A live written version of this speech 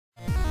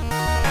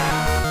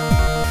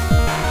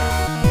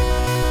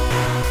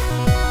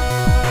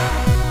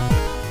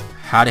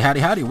Howdy, howdy,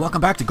 howdy. Welcome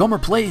back to Gomer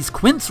Plays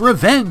Quint's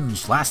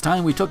Revenge. Last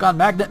time we took on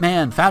Magnet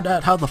Man, found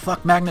out how the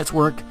fuck magnets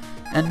work,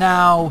 and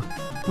now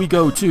we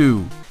go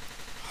to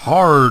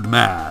Hard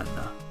Man.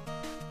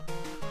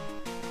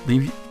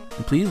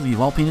 Please leave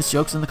all penis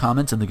jokes in the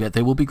comments and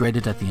they will be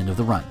graded at the end of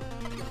the run.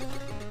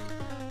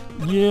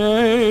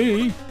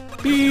 Yay!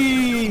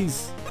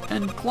 Bees!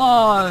 And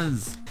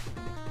claws!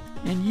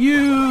 And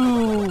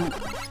you!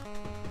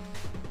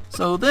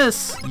 So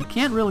this, you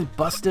can't really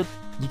bust it.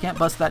 You can't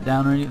bust that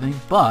down or anything,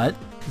 but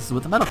this is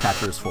what the metal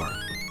catcher is for.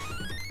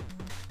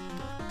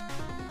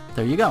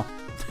 There you go.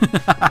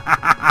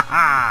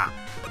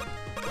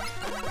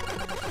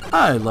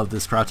 I love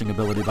this crouching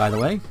ability, by the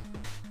way.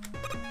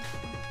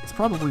 It's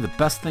probably the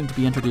best thing to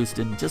be introduced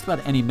in just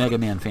about any Mega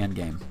Man fan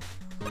game.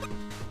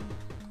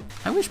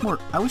 I wish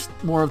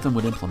more of them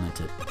would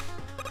implement it.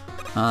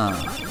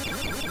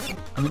 I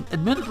mean,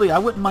 admittedly, I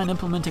wouldn't mind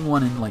implementing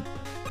one in like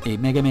a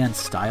Mega Man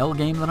style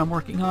game that I'm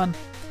working on.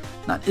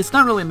 It's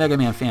not really a Mega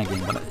Man fan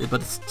game,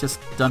 but it's just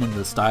done in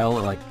the style,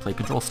 like play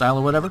control style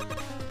or whatever.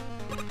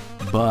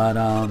 But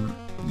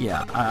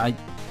yeah,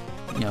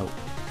 you know,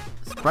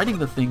 writing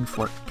the thing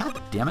for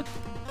God damn it,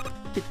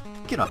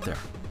 get up there.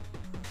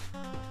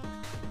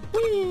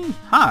 Whee!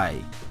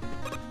 Hi.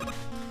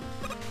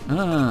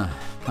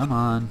 Come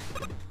on,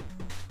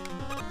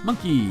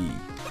 monkey,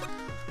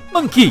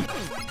 monkey.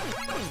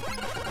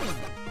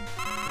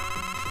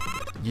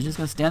 You're just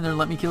gonna stand there and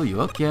let me kill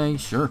you? Okay,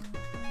 sure.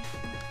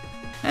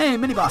 Hey,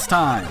 mini-boss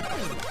time!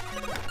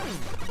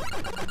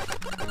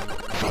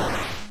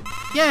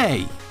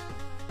 Yay!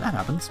 That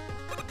happens.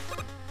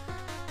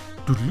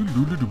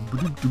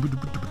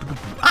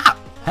 Ah!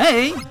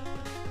 Hey!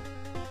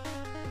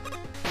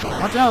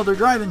 Watch out, they're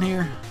driving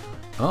here.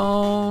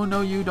 Oh,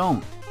 no you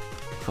don't.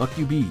 Fuck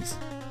you bees.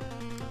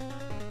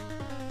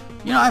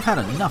 You know, I've had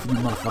enough of you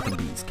motherfucking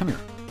bees. Come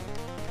here.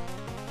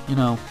 You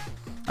know,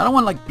 I don't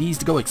want, like, bees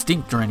to go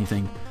extinct or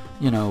anything.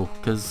 You know,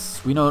 because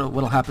we know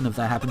what'll happen if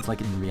that happens, like,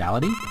 in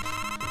reality.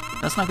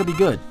 That's not gonna be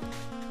good.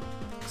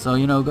 So,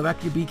 you know, go back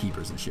to your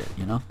beekeepers and shit,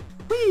 you know?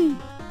 Whee!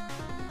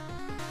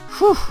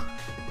 Whew!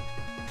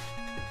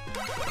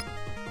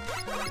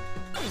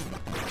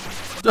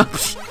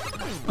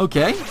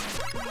 Okay.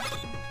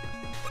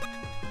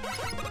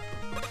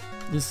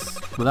 This,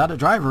 without a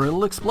driver,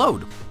 it'll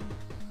explode.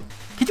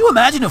 Could you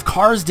imagine if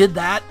cars did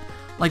that?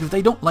 Like, if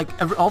they don't, like,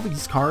 all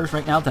these cars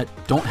right now that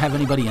don't have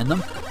anybody in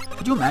them,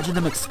 could you imagine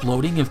them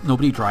exploding if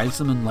nobody drives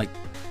them in, like,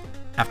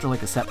 after,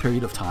 like, a set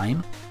period of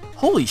time?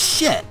 Holy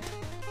shit!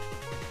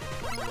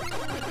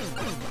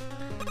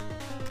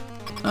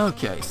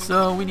 Okay,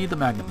 so we need the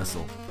magnet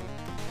missile.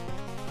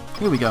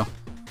 Here we go.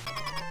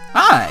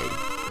 Hi!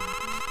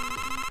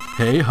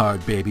 Hey,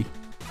 hard baby.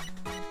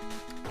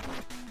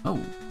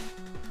 Oh.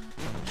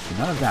 Should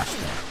not have dashed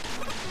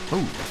there.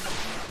 Oh.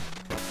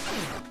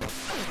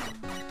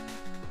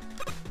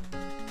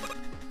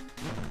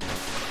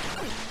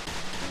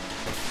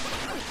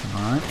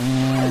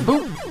 And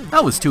boom!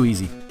 That was too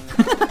easy.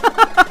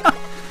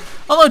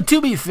 Although,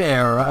 to be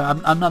fair,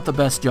 I'm not the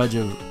best judge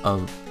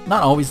of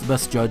not always the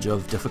best judge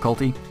of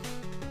difficulty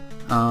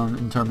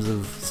in terms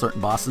of certain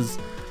bosses.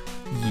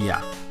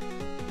 Yeah.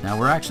 Now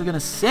we're actually going to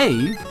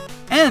save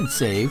and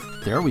save.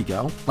 There we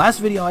go. Last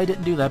video I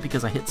didn't do that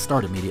because I hit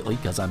start immediately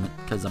because I'm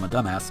a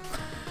dumbass.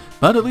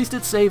 But at least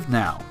it's saved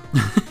now.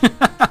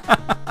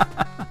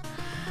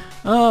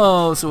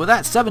 Oh, so with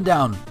that, 7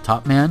 down.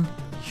 Top man,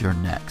 you're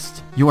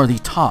next. You are the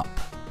top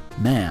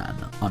man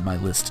on my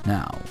list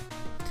now.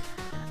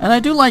 And I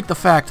do like the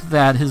fact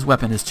that his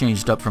weapon has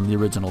changed up from the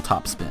original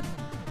top spin.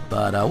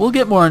 But we'll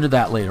get more into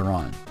that later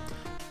on.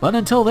 But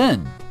until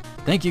then,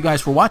 thank you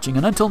guys for watching,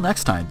 and until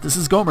next time, this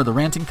is Gomer the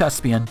Ranting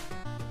Thespian,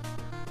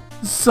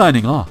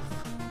 signing off.